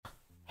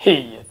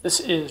Hey,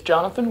 this is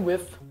Jonathan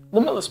with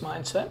Limitless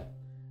Mindset.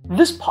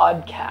 This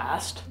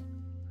podcast,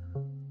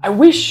 I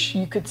wish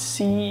you could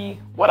see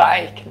what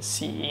I can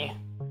see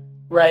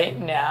right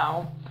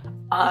now.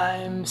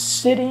 I'm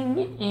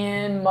sitting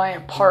in my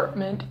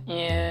apartment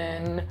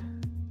in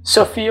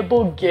Sofia,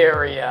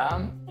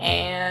 Bulgaria,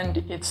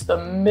 and it's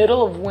the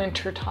middle of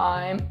winter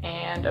time,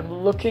 and I'm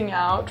looking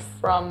out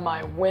from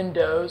my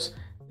windows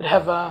that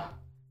have a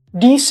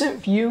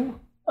decent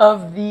view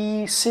of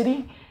the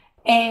city.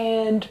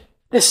 And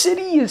the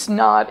city is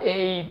not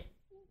a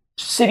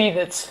city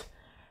that's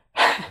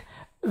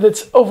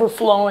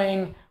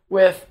overflowing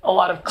with a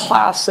lot of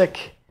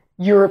classic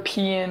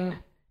European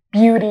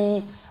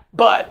beauty,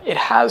 but it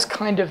has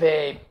kind of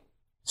a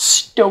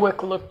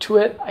stoic look to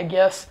it, I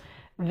guess,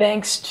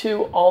 thanks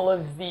to all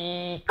of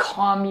the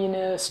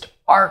communist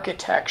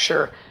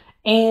architecture.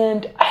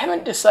 And I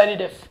haven't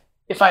decided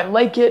if I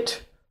like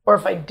it or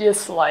if I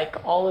dislike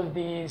all of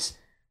these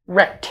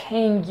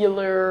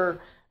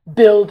rectangular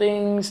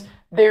buildings.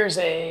 There's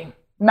a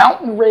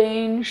mountain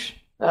range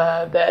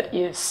that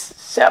is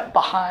set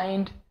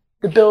behind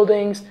the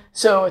buildings,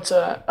 so it's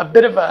a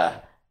bit of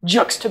a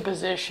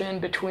juxtaposition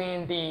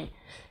between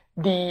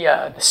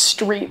the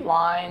straight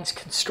lines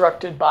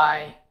constructed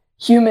by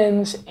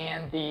humans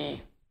and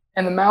the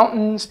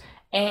mountains,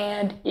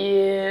 and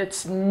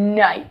it's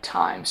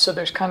nighttime, so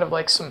there's kind of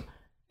like some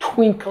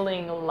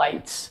twinkling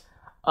lights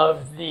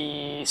of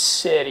the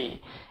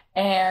city.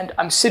 And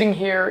I'm sitting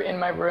here in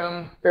my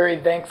room, very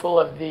thankful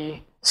of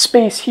the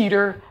space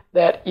heater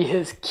that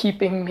is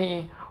keeping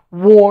me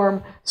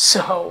warm.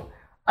 So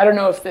I don't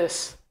know if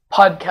this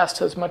podcast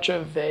has much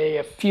of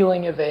a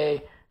feeling of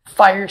a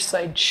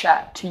fireside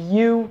chat to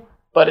you,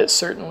 but it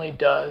certainly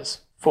does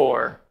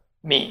for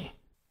me.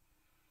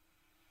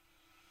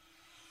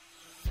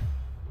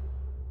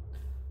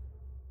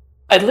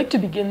 I'd like to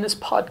begin this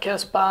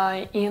podcast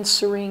by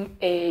answering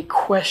a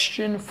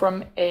question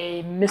from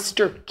a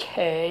Mr.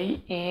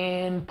 K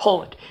in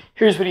Poland.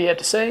 Here's what he had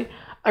to say.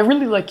 I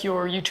really like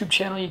your YouTube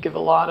channel. You give a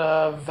lot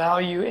of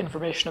value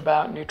information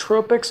about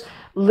nootropics.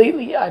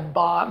 Lately, I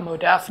bought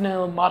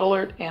modafinil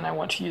Modalert, and I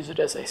want to use it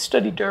as a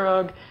study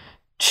drug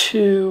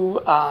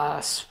to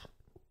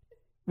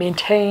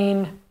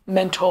maintain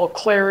mental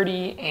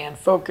clarity and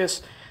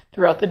focus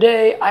throughout the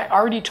day. I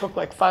already took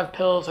like 5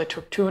 pills. I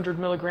took 200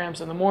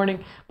 milligrams in the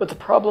morning, but the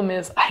problem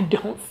is I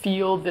don't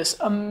feel this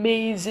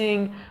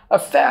amazing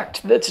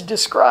effect that's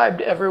described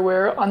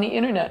everywhere on the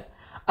internet.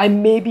 I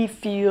maybe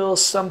feel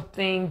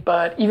something,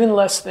 but even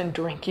less than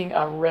drinking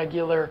a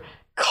regular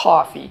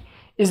coffee.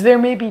 Is there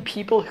maybe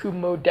people who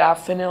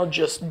modafinil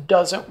just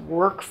doesn't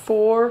work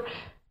for?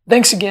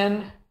 Thanks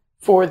again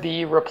for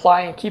the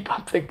reply and keep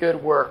up the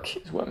good work,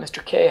 is what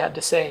Mr. K had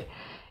to say.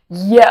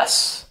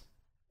 Yes,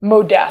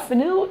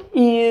 modafinil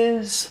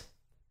is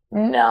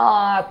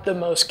not the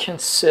most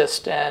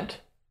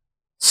consistent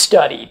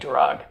study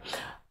drug.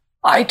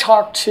 I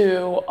talked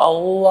to a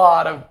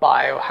lot of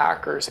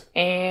biohackers,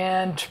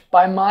 and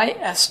by my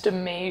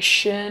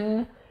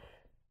estimation,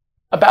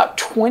 about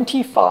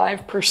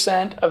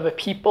 25% of the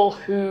people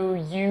who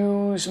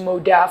use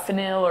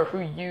modafinil or who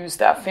use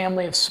that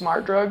family of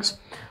smart drugs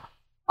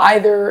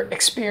either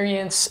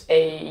experience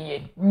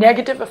a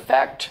negative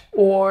effect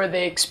or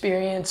they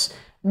experience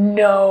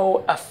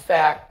no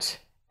effect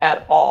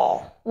at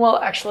all. Well,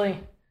 actually,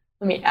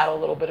 let me add a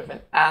little bit of an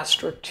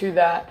asterisk to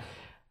that.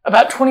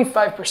 About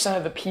 25%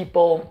 of the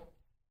people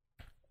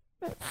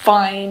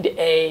find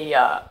a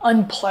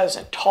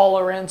unpleasant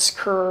tolerance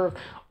curve,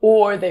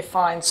 or they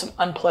find some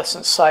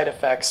unpleasant side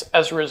effects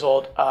as a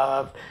result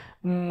of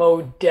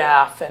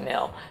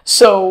modafinil.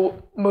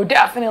 So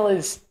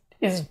modafinil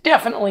is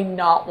definitely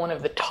not one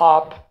of the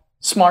top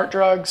smart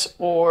drugs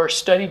or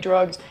study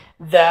drugs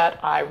that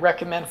I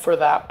recommend for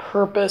that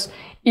purpose.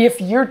 If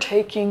you're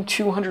taking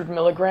 200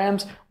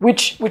 milligrams,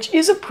 which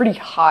is a pretty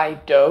high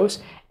dose,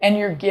 and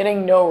you're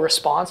getting no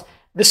response,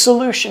 the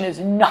solution is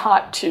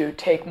not to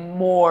take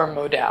more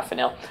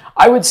modafinil.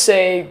 I would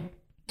say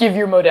give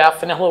your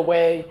modafinil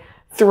away,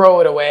 throw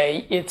it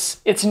away.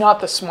 It's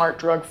not the smart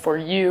drug for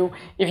you.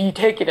 If you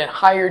take it in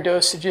higher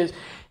dosages,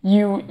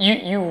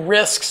 you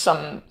risk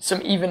some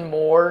even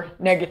more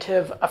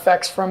negative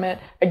effects from it.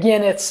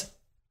 Again, it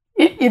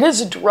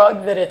is a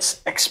drug that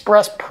its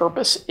express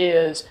purpose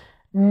is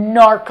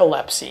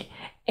narcolepsy,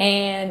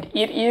 and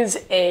it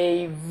is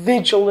a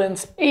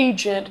vigilance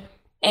agent.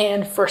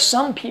 And for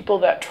some people,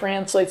 that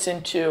translates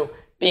into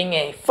being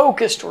a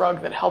focus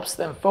drug that helps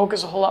them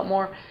focus a whole lot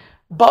more.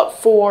 But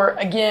for,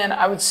 again,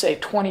 I would say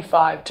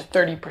 25 to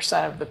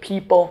 30% of the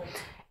people,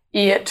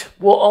 it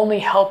will only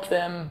help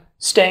them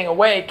staying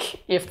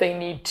awake if they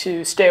need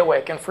to stay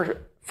awake. And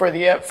for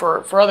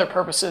other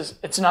purposes,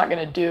 it's not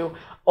going to do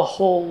a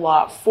whole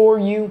lot for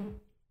you.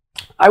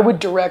 I would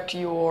direct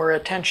your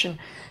attention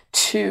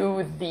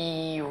to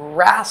the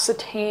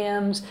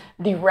racetams.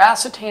 The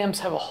racetams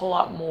have a whole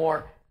lot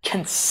more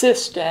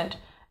consistent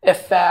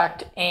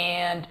effect,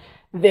 and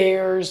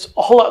there's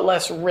a whole lot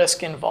less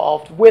risk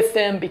involved with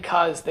them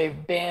because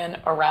they've been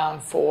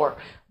around for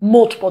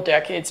multiple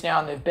decades now,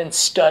 and they've been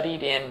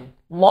studied in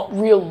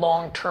real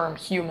long-term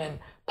human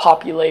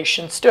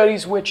population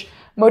studies, which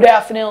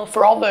modafinil,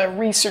 for all the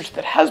research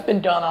that has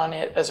been done on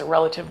it as a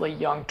relatively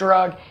young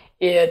drug,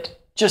 it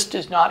just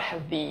does not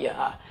have the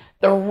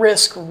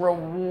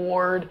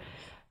risk-reward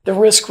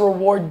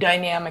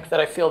dynamic that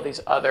I feel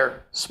these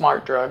other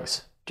smart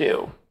drugs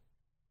do.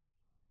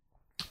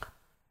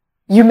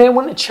 You may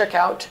want to check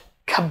out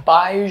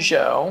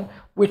Kabaijo,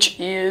 which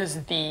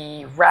is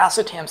the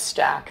racetam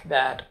stack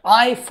that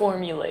I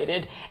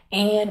formulated,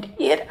 and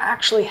it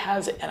actually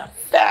has an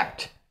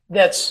effect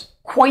that's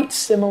quite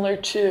similar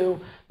to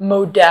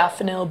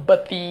modafinil,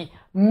 but the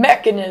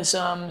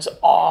mechanisms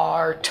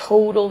are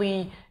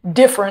totally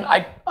different.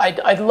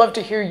 I'd love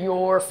to hear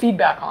your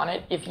feedback on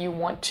it. If you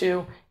want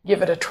to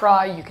give it a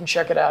try, you can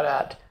check it out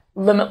at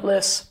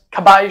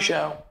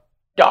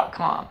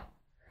limitlesskabaijo.com.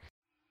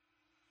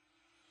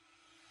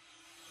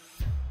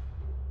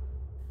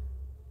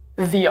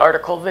 The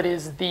article that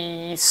is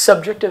the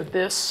subject of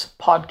this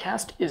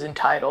podcast is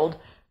entitled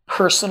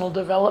Personal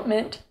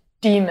Development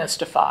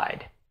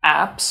Demystified: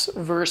 Apps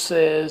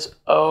versus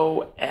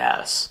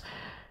OS.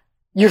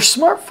 Your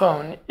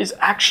smartphone is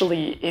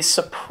actually a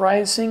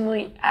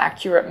surprisingly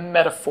accurate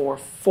metaphor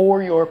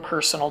for your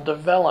personal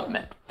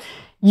development.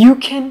 You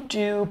can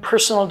do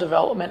personal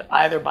development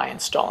either by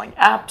installing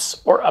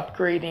apps or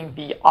upgrading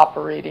the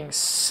operating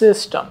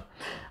system.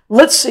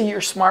 Let's say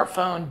your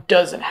smartphone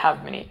doesn't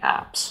have many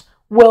apps.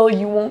 Well,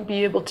 you won't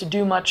be able to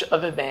do much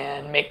other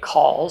than make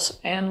calls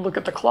and look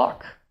at the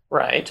clock,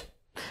 right?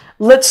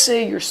 Let's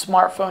say your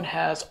smartphone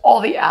has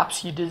all the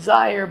apps you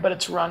desire, but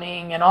it's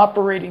running an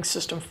operating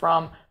system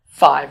from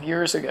 5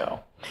 years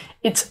ago.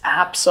 Its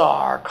apps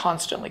are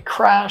constantly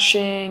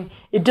crashing.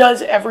 It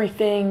does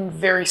everything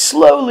very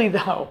slowly,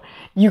 though.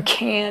 You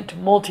can't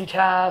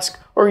multitask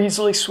or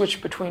easily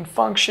switch between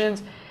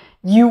functions.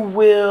 You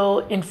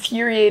will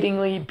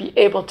infuriatingly be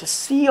able to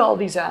see all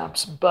these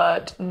apps,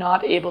 but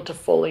not able to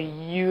fully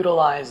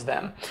utilize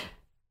them.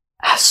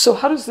 So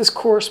how does this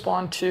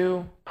correspond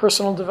to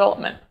personal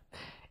development?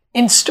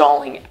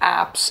 Installing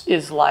apps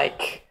is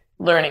like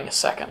learning a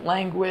second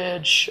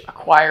language,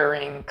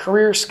 acquiring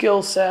career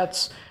skill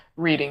sets,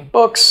 reading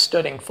books,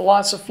 studying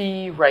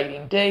philosophy,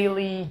 writing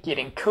daily,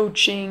 getting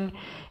coaching,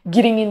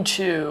 getting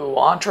into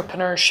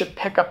entrepreneurship,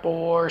 pickup,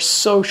 or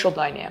social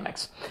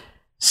dynamics.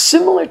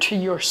 Similar to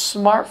your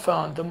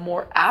smartphone, the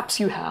more apps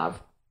you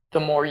have, the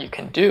more you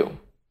can do.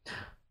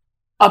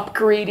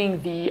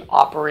 Upgrading the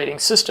operating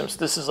systems.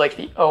 This is like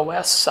the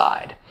OS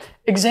side.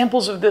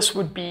 Examples of this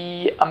would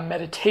be a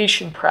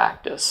meditation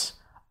practice,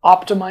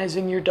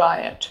 optimizing your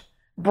diet,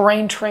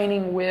 brain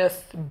training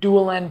with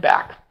dual end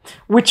back,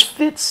 which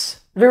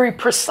fits very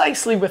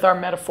precisely with our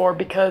metaphor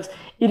because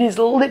it is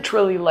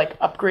literally like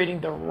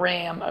upgrading the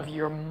RAM of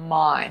your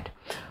mind.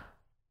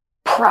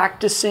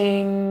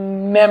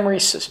 Practicing memory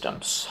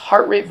systems,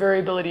 heart rate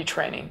variability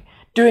training,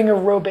 doing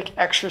aerobic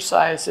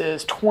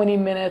exercises, 90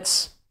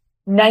 minutes,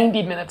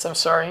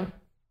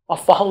 I'll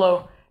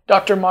follow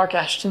Dr. Mark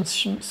Ashton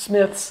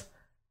Smith's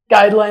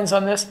guidelines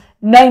on this,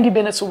 90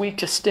 minutes a week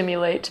to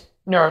stimulate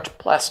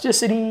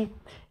neuroplasticity,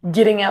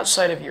 getting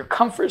outside of your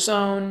comfort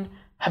zone,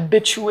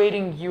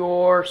 habituating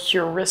your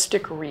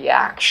heuristic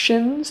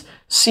reactions.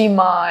 See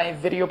my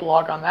video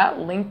blog on that,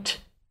 linked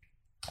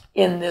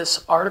in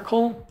this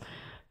article.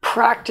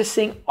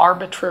 Practicing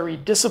arbitrary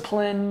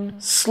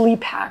discipline,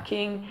 sleep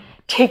hacking,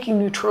 taking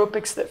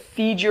nootropics that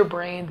feed your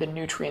brain the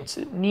nutrients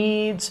it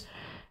needs,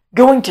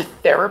 going to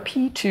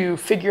therapy to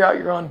figure out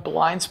your own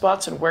blind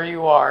spots and where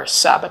you are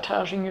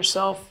sabotaging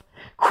yourself,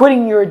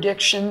 quitting your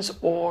addictions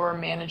or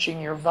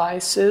managing your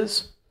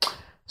vices.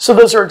 So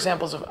those are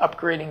examples of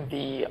upgrading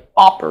the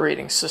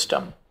operating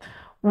system.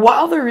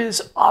 While there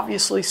is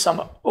obviously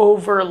some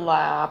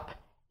overlap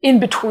in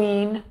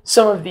between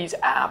some of these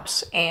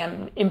apps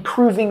and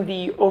improving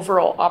the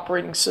overall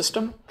operating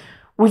system,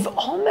 we've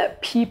all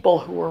met people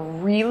who are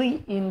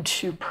really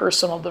into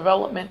personal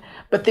development,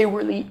 but they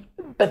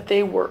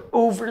were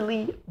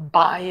overly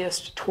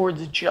biased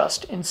towards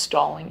just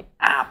installing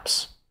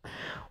apps.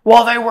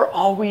 While they were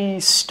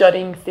always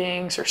studying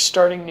things or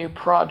starting new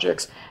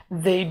projects,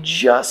 they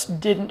just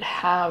didn't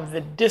have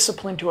the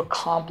discipline to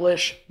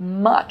accomplish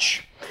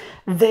much.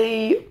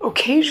 They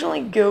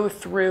occasionally go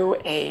through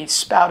a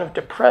spout of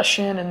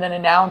depression and then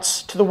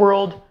announce to the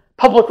world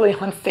publicly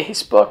on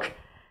Facebook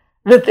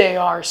that they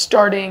are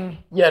starting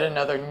yet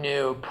another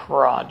new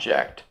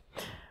project.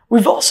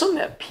 We've also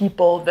met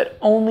people that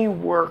only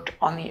worked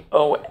on the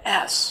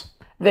OS.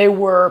 They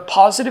were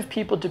positive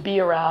people to be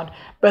around,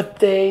 but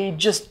they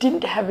just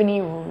didn't have any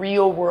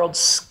real-world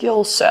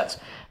skill sets.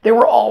 They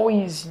were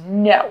always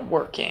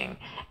networking,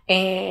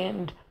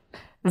 but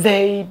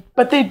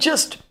they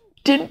just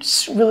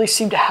didn't really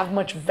seem to have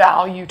much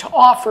value to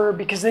offer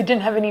because they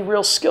didn't have any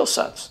real skill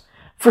sets.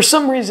 For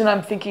some reason,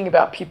 I'm thinking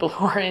about people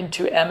who are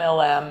into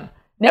MLM,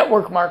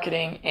 network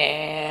marketing,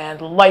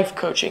 and life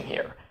coaching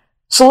here.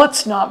 So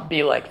let's not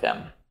be like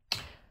them.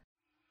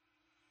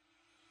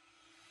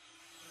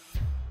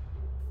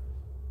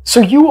 So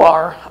you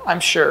are,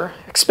 I'm sure,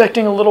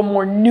 expecting a little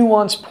more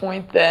nuanced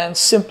point than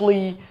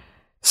simply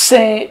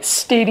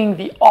stating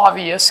the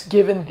obvious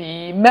given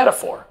the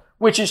metaphor,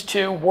 which is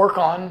to work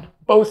on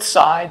both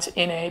sides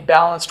in a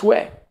balanced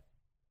way.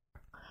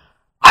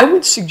 I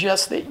would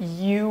suggest that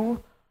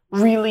you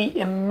really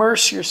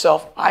immerse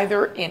yourself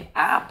either in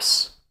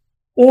apps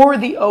or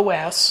the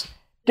OS,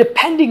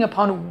 depending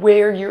upon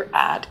where you're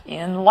at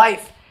in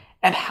life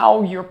and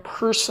how your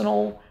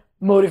personal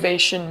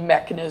motivation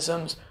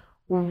mechanisms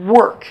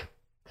work.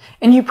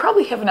 And you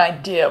probably have an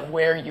idea of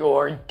where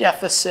your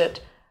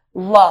deficit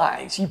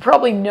lies. You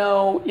probably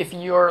know if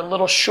you're a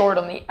little short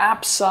on the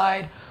app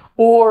side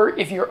or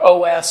if your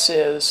OS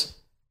is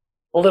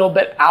a little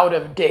bit out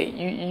of date.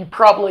 You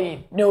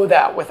probably know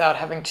that without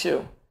having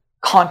to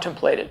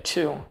contemplate it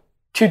too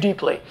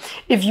deeply.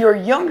 If you're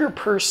a younger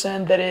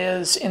person that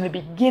is in the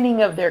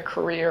beginning of their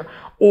career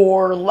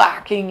or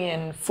lacking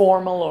in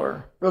formal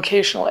or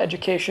vocational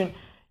education,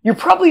 you're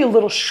probably a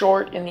little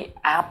short in the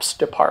apps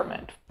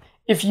department.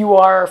 If you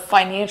are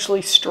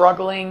financially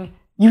struggling,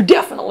 you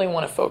definitely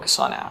want to focus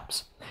on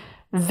apps.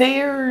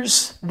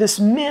 There's this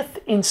myth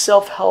in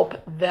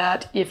self-help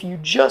that if you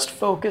just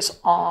focus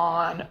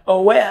on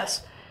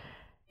OS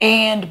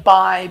and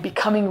by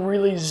becoming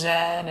really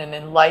zen and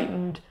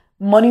enlightened,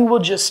 money will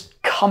just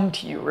come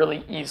to you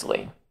really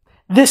easily.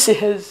 This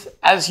is,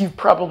 as you've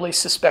probably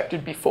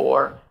suspected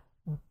before,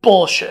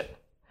 bullshit.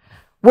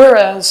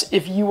 Whereas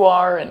if you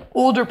are an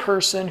older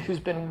person who's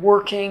been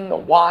working a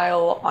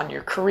while on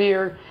your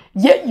career,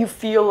 yet you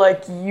feel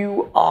like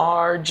you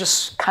are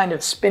just kind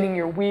of spinning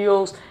your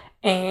wheels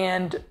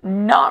and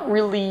not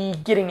really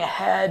getting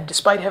ahead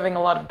despite having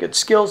a lot of good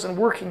skills and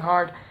working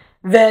hard,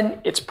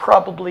 then it's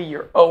probably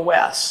your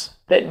OS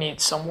that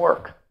needs some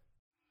work.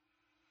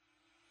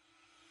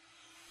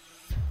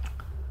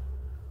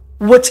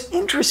 What's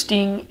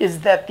interesting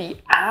is that the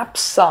app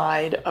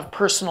side of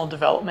personal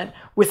development,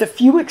 with a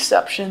few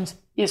exceptions,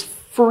 is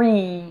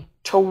free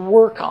to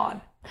work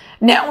on.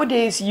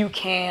 Nowadays, you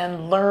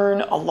can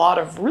learn a lot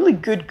of really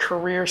good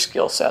career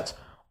skill sets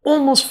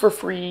almost for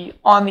free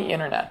on the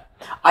internet.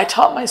 I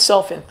taught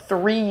myself in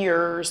 3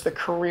 years the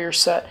career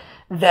set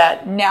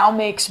that now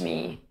makes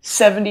me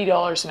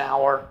 $70 an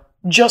hour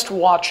just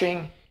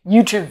watching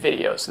YouTube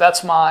videos.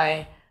 That's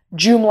my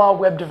Joomla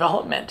web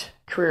development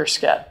career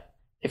set.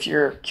 If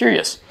you're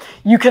curious,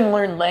 you can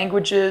learn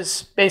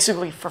languages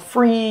basically for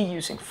free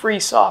using free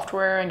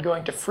software and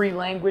going to free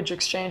language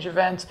exchange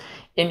events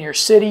in your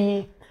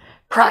city.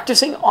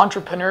 Practicing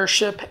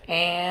entrepreneurship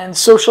and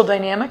social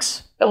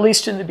dynamics, at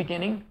least in the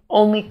beginning,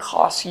 only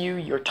costs you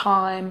your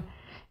time.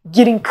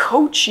 Getting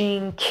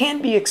coaching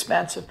can be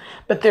expensive,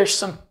 but there's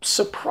some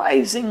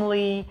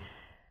surprisingly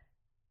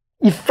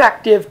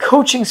effective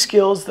coaching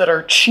skills that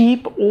are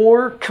cheap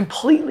or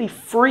completely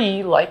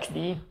free, like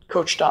the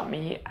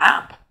Coach.me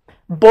app.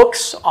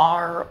 Books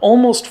are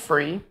almost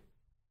free.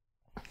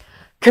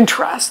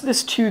 Contrast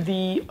this to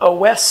the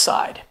OS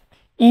side.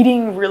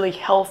 Eating really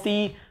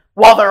healthy,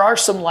 while there are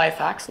some life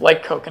hacks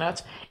like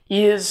coconuts,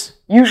 is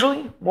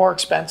usually more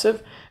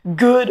expensive.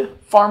 Good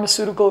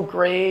pharmaceutical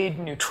grade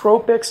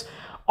nootropics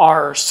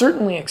are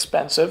certainly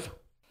expensive.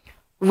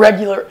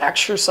 Regular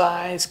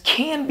exercise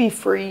can be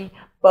free,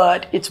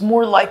 but it's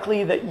more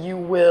likely that you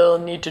will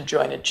need to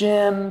join a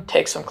gym,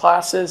 take some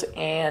classes,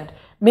 and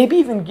maybe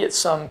even get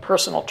some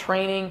personal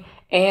training.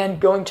 And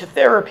going to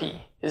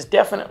therapy is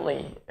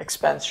definitely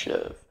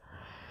expensive.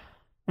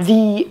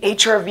 The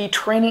HRV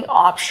training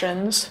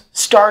options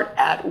start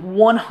at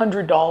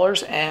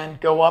 $100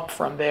 and go up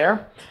from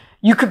there.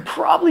 You could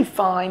probably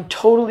find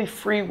totally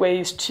free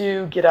ways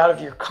to get out of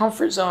your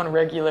comfort zone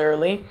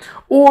regularly,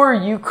 or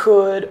it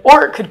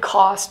could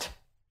cost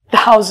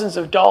thousands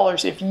of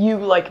dollars if you,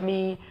 like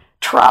me,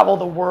 travel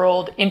the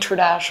world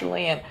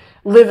internationally and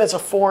live as a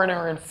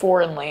foreigner in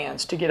foreign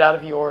lands to get out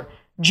of your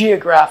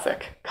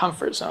geographic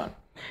comfort zone.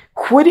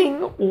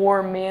 Quitting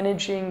or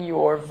managing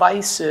your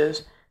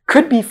vices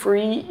could be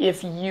free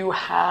if you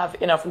have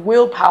enough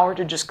willpower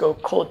to just go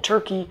cold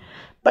turkey,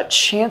 but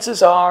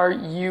chances are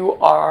you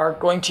are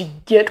going to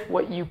get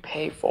what you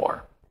pay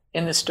for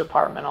in this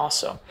department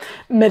also.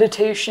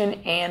 Meditation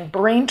and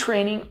brain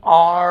training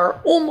are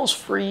almost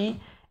free,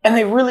 and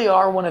they really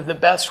are one of the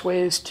best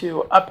ways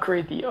to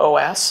upgrade the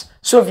OS.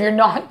 So if you're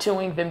not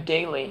doing them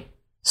daily,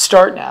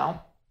 start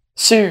now.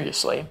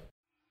 Seriously.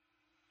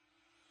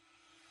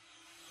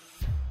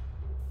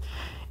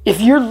 If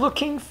you're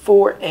looking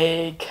for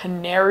a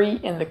canary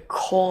in the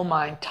coal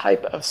mine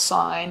type of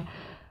sign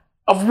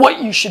of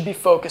what you should be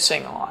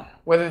focusing on,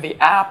 whether the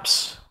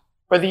apps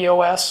or the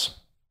OS,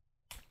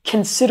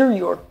 consider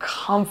your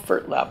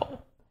comfort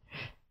level.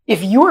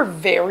 If you're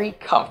very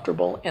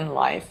comfortable in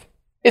life,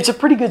 it's a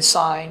pretty good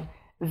sign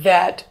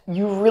that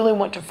you really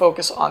want to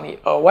focus on the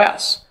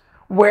OS.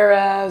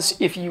 Whereas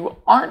if you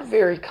aren't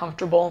very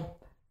comfortable,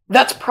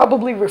 that's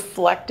probably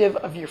reflective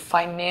of your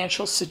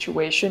financial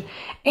situation,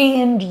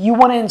 and you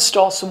want to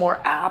install some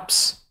more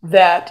apps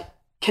that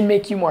can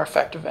make you more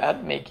effective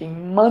at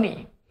making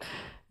money.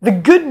 The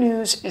good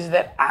news is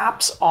that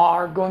apps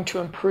are going to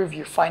improve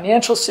your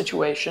financial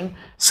situation,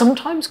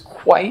 sometimes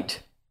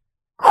quite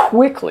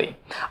quickly.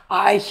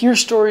 I hear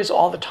stories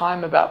all the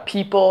time about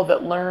people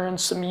that learn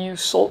some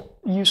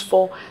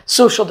useful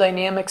social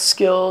dynamic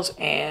skills,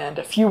 and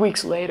a few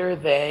weeks later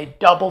they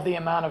double the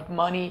amount of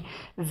money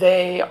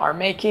they are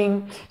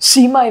making.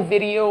 See my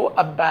video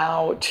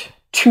about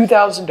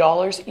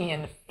 $2,000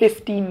 in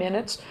 50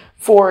 minutes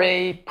for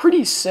a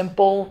pretty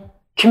simple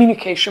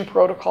communication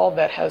protocol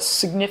that has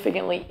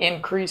significantly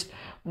increased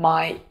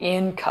my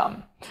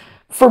income.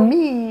 For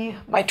me,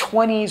 my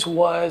 20s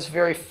was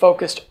very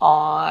focused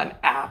on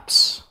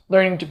apps,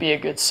 learning to be a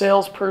good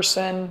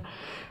salesperson,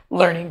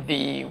 learning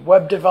the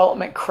web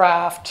development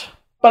craft,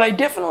 but I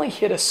definitely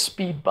hit a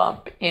speed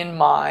bump in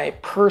my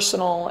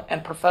personal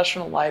and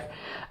professional life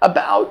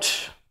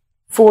about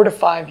 4 to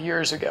 5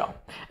 years ago.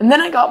 And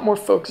then I got more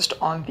focused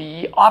on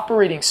the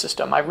operating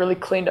system. I really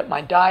cleaned up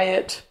my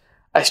diet.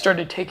 I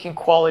started taking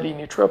quality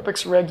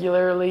nootropics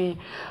regularly.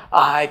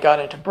 I got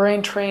into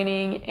brain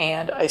training,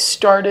 and I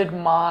started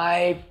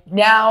my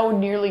now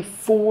nearly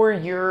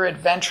 4-year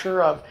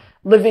adventure of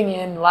living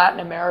in Latin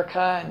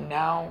America and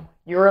now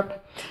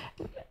Europe.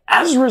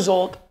 As a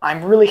result,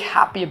 I'm really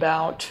happy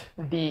about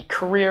the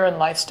career and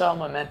lifestyle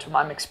momentum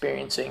I'm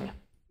experiencing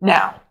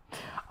now.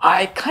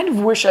 I kind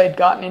of wish I had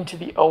gotten into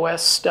the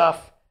OS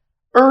stuff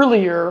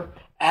earlier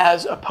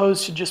as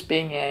opposed to just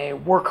being a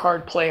work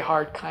hard, play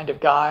hard kind of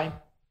guy.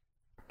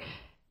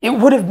 It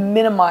would have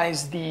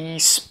minimized the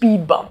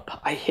speed bump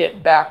I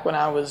hit back when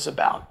I was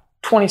about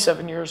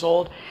 27 years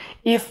old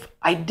if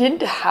I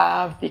didn't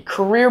have the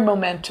career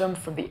momentum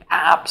from the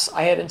apps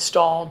I had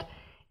installed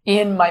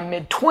in my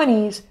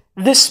mid-20s.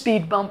 This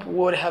speed bump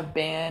would have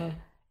been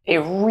a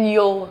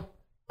real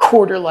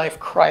quarter-life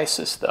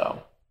crisis,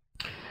 though.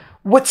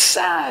 What's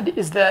sad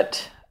is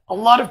that a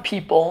lot of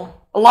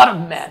people, a lot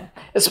of men,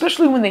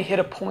 especially when they hit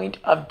a point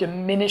of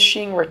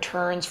diminishing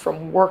returns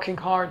from working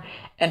hard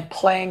and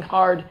playing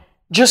hard,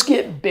 just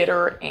get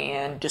bitter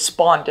and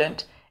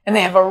despondent, and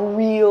they have a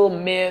real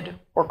mid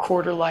or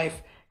quarter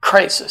life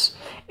crisis.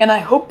 And I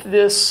hope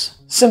this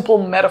simple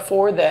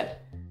metaphor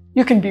that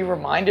you can be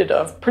reminded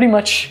of pretty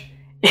much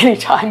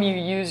anytime you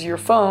use your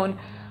phone,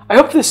 I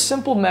hope this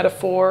simple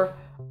metaphor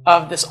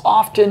of this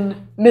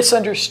often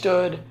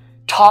misunderstood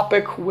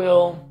topic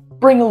will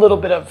bring a little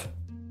bit of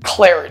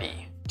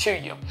clarity to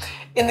you.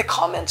 In the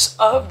comments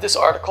of this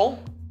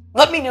article,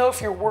 let me know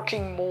if you're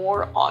working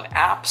more on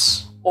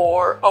apps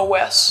or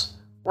OS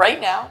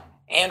right now,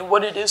 and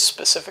what it is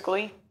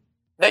specifically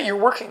that you're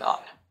working on.